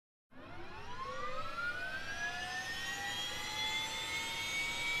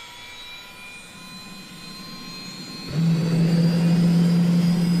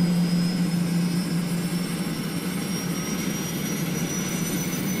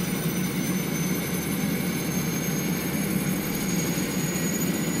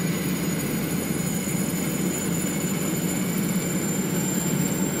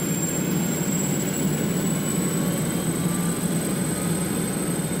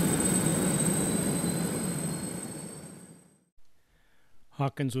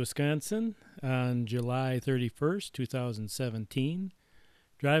Hawkins, Wisconsin, on July 31st, 2017.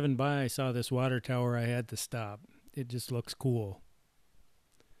 Driving by, I saw this water tower. I had to stop. It just looks cool.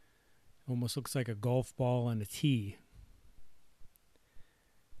 Almost looks like a golf ball on a tee.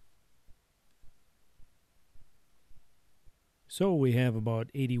 So we have about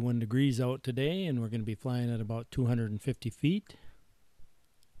 81 degrees out today, and we're going to be flying at about 250 feet.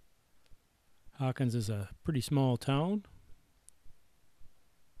 Hawkins is a pretty small town,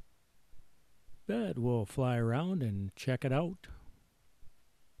 but we'll fly around and check it out.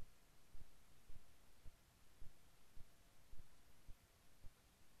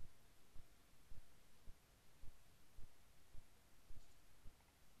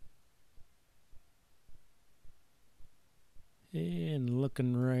 And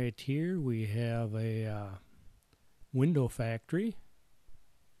looking right here, we have a window factory.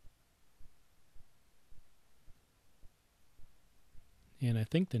 And I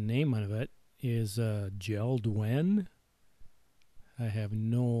think the name of it is Jeld Wen. I have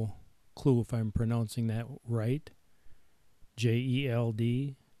no clue if I'm pronouncing that right.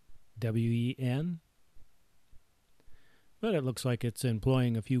 Jeldwen. But it looks like it's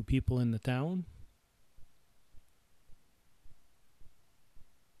employing a few people in the town.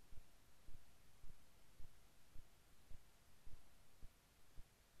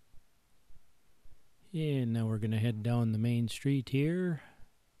 And now we're going to head down the main street here.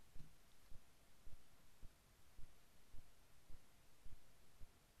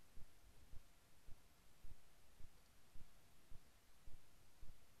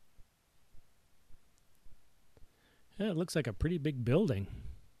 Yeah, it looks like a pretty big building.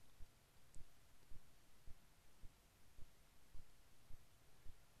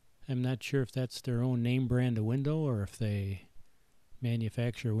 I'm not sure if that's their own name brand of window or if they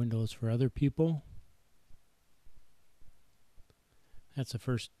manufacture windows for other people. That's the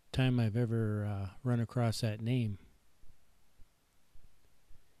first time I've ever run across that name.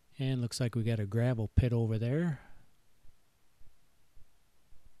 And looks like we got a gravel pit over there.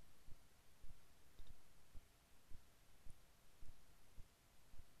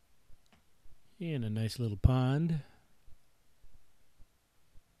 And a nice little pond.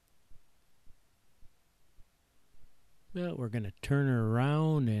 Well, we're going to turn her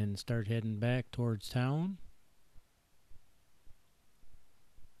around and start heading back towards town.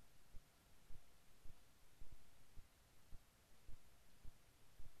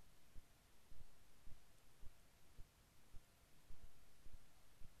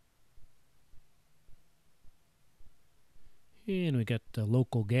 And we got the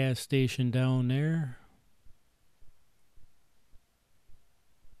local gas station down there.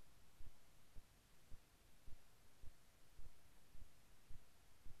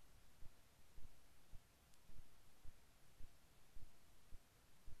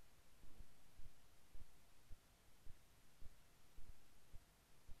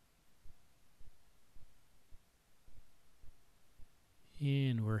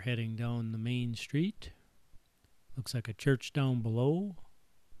 And we're heading down the main street. Looks like a church down below.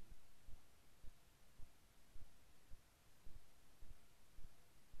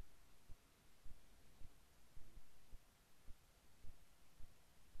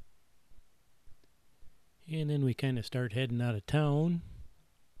 And then we kind of start heading out of town.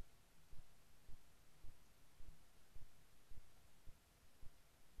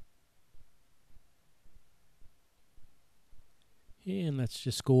 And let's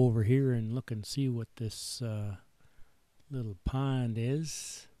just go over here and look and see what this little pond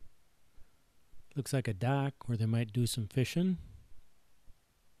is. Looks like a dock where they might do some fishing.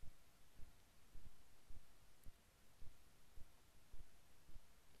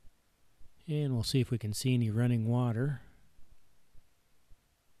 And we'll see if we can see any running water.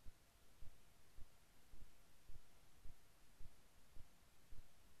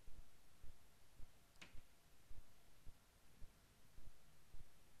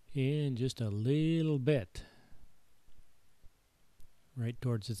 And just a little bit. Right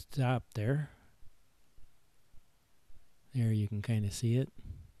towards the top there. There you can kind of see it.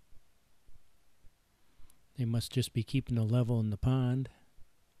 They must just be keeping the level in the pond.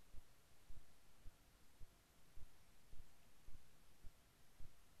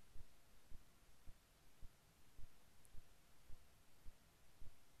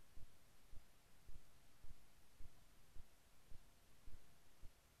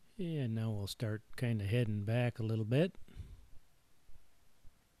 And now we'll start kind of heading back a little bit.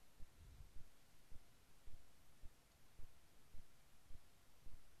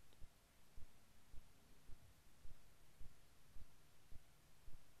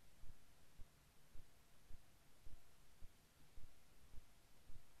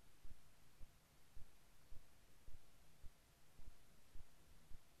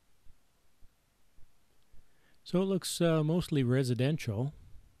 So it looks mostly residential.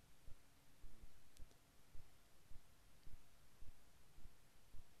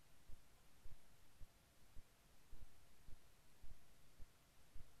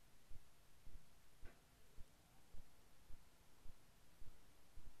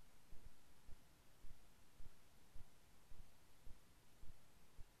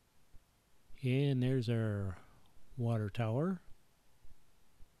 And there's our water tower.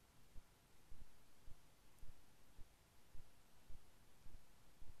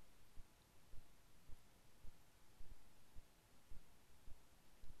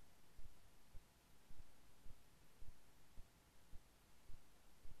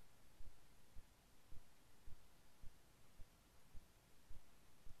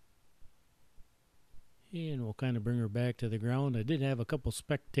 And we'll kind of bring her back to the ground. I did have a couple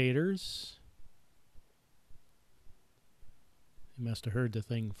spectators. They must have heard the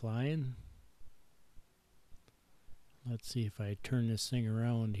thing flying. Let's see if I turn this thing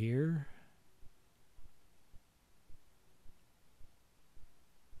around here.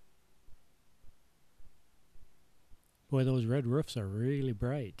 Boy, those red roofs are really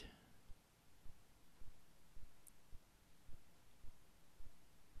bright.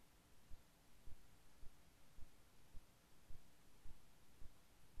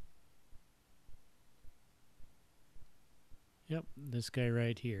 Yep, this guy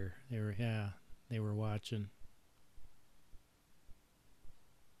right here. They were watching.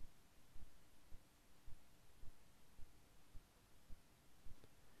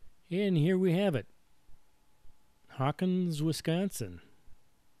 And here we have it. Hawkins, Wisconsin.